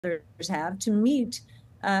have to meet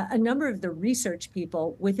a number of the research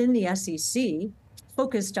people within the SEC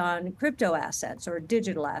focused on crypto assets or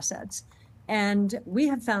digital assets. And we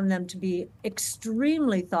have found them to be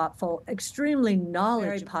extremely thoughtful, extremely knowledgeable,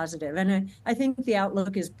 very positive. And I think the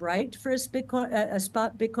outlook is bright for a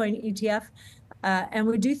spot Bitcoin ETF. And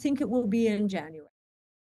we do think it will be in January.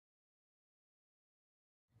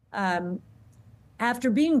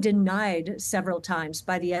 After being denied several times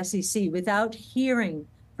by the SEC without hearing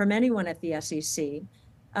from anyone at the SEC,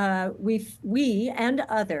 we and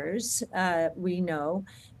others we know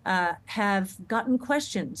have gotten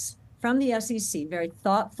questions from the SEC, very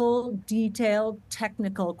thoughtful, detailed,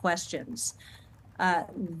 technical questions.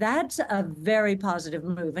 That's a very positive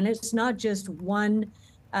move. And it's not just one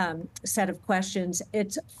set of questions,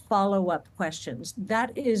 it's follow-up questions.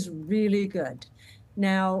 That is really good.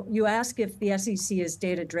 Now, you ask if the SEC is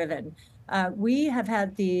data-driven. We have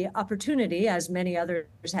had the opportunity, as many others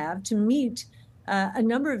have, to meet a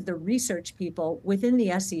number of the research people within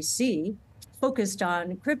the SEC focused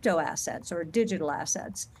on crypto assets or digital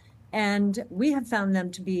assets. And we have found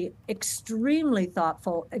them to be extremely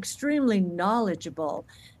thoughtful, extremely knowledgeable,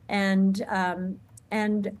 and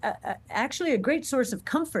actually a great source of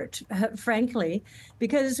comfort, frankly,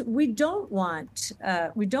 because we don't want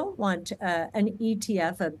an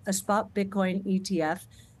ETF, a spot Bitcoin ETF,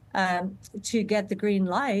 to get the green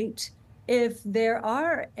light if there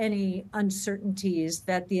are any uncertainties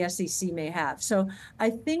that the SEC may have. So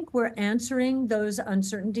I think we're answering those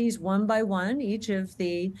uncertainties one by one, each of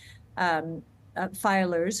the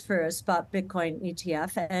filers for a spot Bitcoin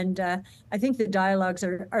ETF. And I think the dialogues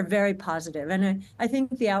are very positive. And I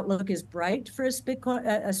think the outlook is bright for a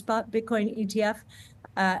spot Bitcoin ETF.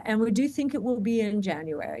 And we do think it will be in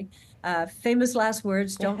January. Famous last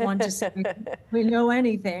words, don't want to say we know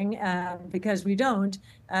anything because we don't,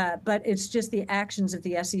 but it's just the actions of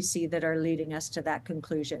the SEC that are leading us to that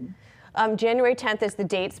conclusion. January 10th is the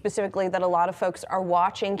date specifically that a lot of folks are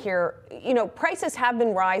watching here. You know, prices have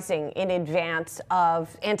been rising in advance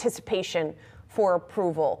of anticipation for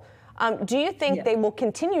approval. Do you think they will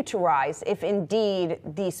continue to rise if indeed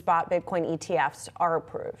the spot Bitcoin ETFs are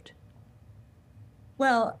approved?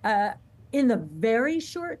 Well, in the very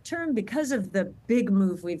short term, because of the big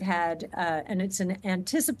move we've had, and it's an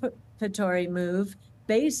anticipatory move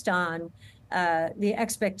based on the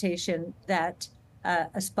expectation that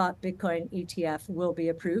a spot Bitcoin ETF will be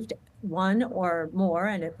approved, one or more,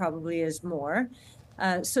 and it probably is more.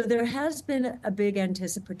 So there has been a big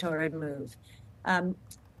anticipatory move.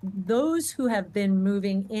 Those who have been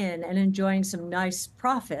moving in and enjoying some nice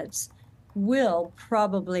profits will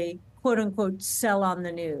probably, quote unquote, sell on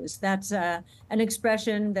the news. That's an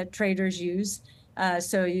expression that traders use.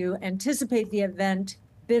 So you anticipate the event,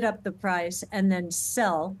 bid up the price, and then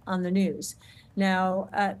sell on the news. Now,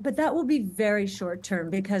 but that will be very short term,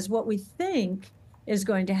 because what we think is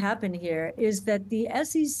going to happen here is that the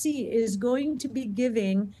SEC is going to be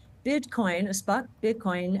giving Bitcoin, a spot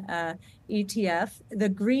Bitcoin ETF, the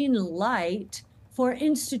green light for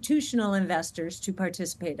institutional investors to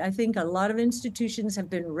participate. I think a lot of institutions have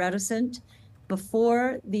been reticent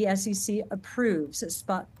before the SEC approves a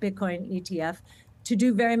spot Bitcoin ETF to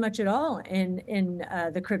do very much at all in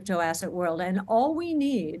the crypto asset world. And all we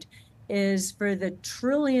need is for the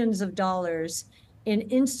trillions of dollars in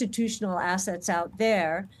institutional assets out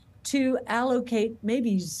there to allocate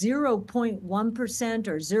maybe 0.1%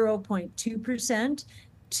 or 0.2%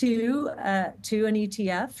 to an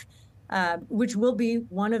ETF, which will be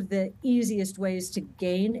one of the easiest ways to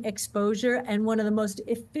gain exposure and one of the most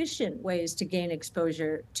efficient ways to gain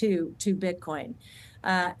exposure to Bitcoin.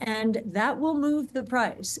 And that will move the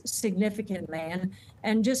price significantly.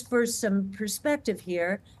 And just for some perspective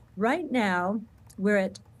here, right now, we're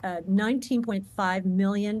at 19.5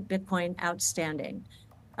 million Bitcoin outstanding.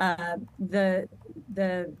 The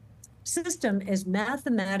system is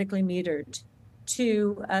mathematically metered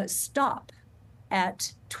to stop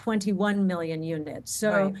at 21 million units.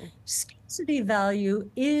 So scarcity value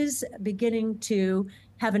is beginning to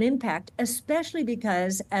have an impact, especially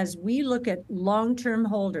because as we look at long-term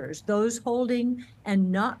holders, those holding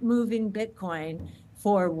and not moving Bitcoin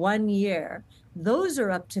for 1 year, those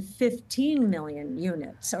are up to 15 million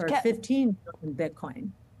units or 15 million Bitcoin.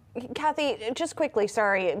 Cathie, just quickly,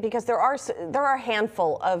 sorry, because there are a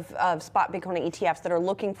handful of spot Bitcoin ETFs that are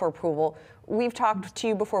looking for approval. We've talked to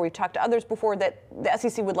you before, we've talked to others before, that the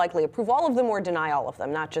SEC would likely approve all of them or deny all of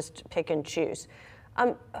them, not just pick and choose.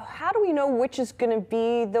 How do we know which is going to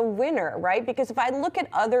be the winner, right? Because if I look at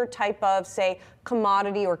other type of, say,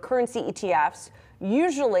 commodity or currency ETFs,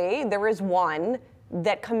 usually there is one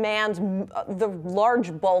that commands the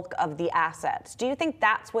large bulk of the assets. Do you think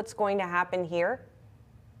that's what's going to happen here?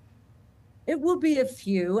 It will be a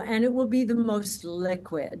few, and it will be the most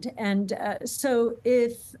liquid. And so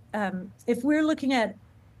if we're looking at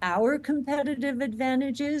our competitive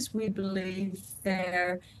advantages, we believe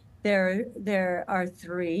there are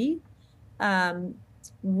three.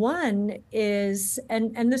 One is,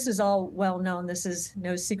 and this is all well known, this is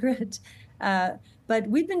no secret, but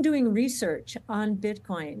we've been doing research on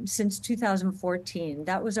Bitcoin since 2014.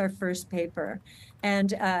 That was our first paper.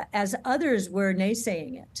 And as others were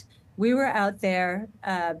naysaying it, we were out there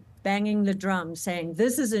banging the drum saying,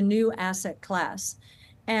 this is a new asset class.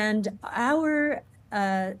 And our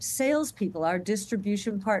salespeople, our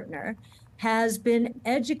distribution partner, has been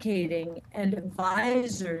educating and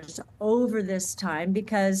advisors over this time,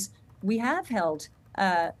 because we have held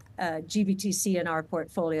GBTC in our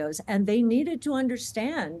portfolios, and they needed to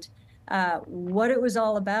understand what it was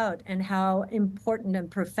all about and how important and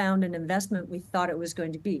profound an investment we thought it was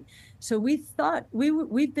going to be. So we thought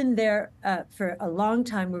we've been there for a long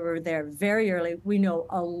time. We were there very early. We know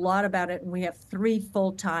a lot about it, and we have 3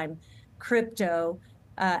 full-time crypto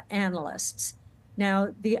analysts. Now,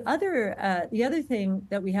 the other thing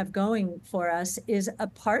that we have going for us is a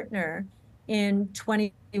partner in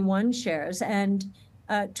 21 Shares, and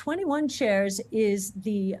 21 Shares is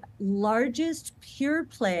the largest pure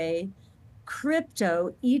play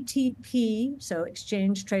crypto ETP, so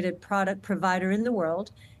exchange traded product provider in the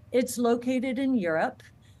world. It's located in Europe.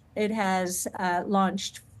 It has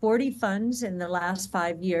launched 40 funds in the last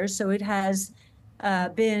 5 years, so it has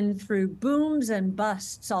been through booms and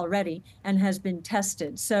busts already and has been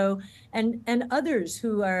tested. So, and others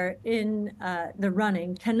who are in the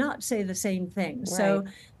running cannot say the same thing. Right. So,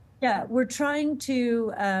 yeah, we're trying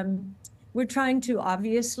to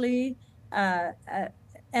obviously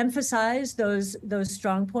emphasize those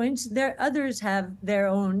strong points. Others have their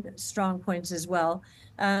own strong points as well,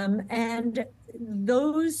 and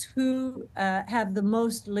those who have the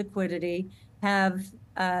most liquidity have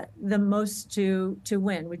the most to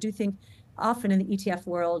win. We do think often in the ETF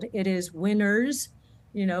world, it is winners,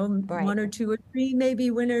 right. 1 or 2 or 3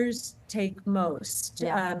 maybe winners take most.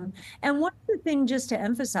 Yeah. And one other thing just to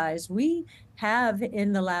emphasize, we have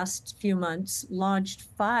in the last few months launched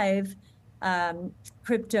 5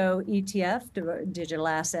 crypto ETF, digital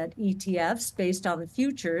asset ETFs based on the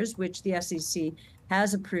futures, which the SEC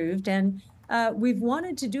has approved. And we've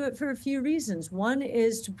wanted to do it for a few reasons. One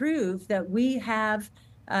is to prove that we have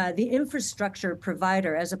the infrastructure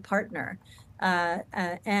provider as a partner,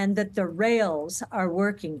 and that the rails are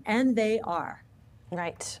working, and they are.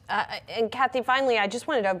 Right. And Cathie, finally, I just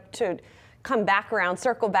wanted to come back around,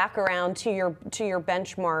 circle back around to your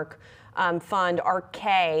benchmark fund,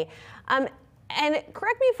 RK. And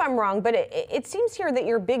correct me if I'm wrong, but it seems here that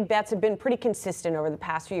your big bets have been pretty consistent over the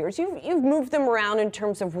past few years. You've moved them around in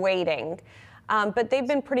terms of weighting, but they've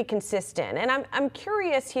been pretty consistent. And I'm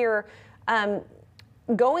curious here,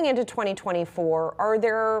 going into 2024, are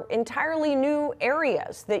there entirely new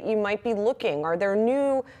areas that you might be looking? Are there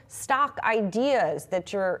new stock ideas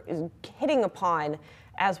that you're hitting upon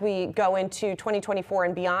as we go into 2024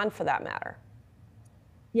 and beyond, for that matter?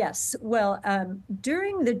 Yes. Well,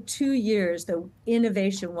 during the 2 years, the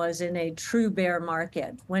innovation was in a true bear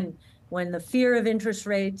market, when the fear of interest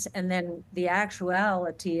rates and then the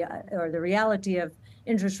actuality or the reality of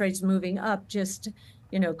interest rates moving up just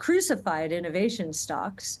crucified innovation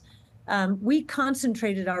stocks. We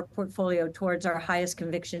concentrated our portfolio towards our highest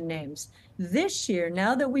conviction names. This year,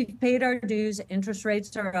 now that we've paid our dues, interest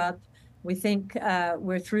rates are up, we think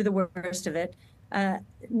we're through the worst of it.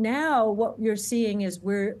 Now what you're seeing is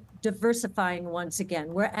we're diversifying once again.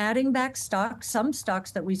 We're adding back stocks, some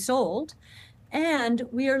stocks that we sold, and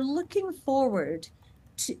we are looking forward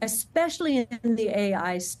to, especially in the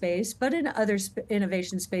AI space, but in other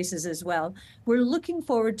innovation spaces as well, we're looking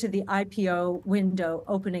forward to the IPO window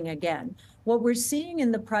opening again. What we're seeing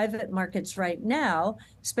in the private markets right now,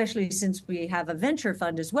 especially since we have a venture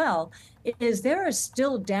fund as well, is there are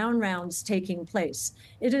still down rounds taking place.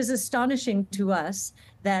 It is astonishing to us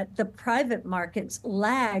that the private markets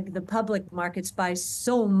lag the public markets by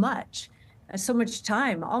so much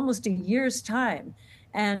time, almost a year's time.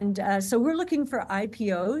 And so we're looking for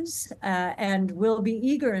IPOs, and we'll be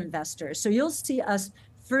eager investors. So you'll see us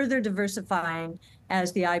further diversifying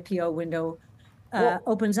as the IPO window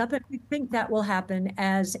opens up. And we think that will happen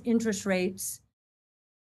as interest rates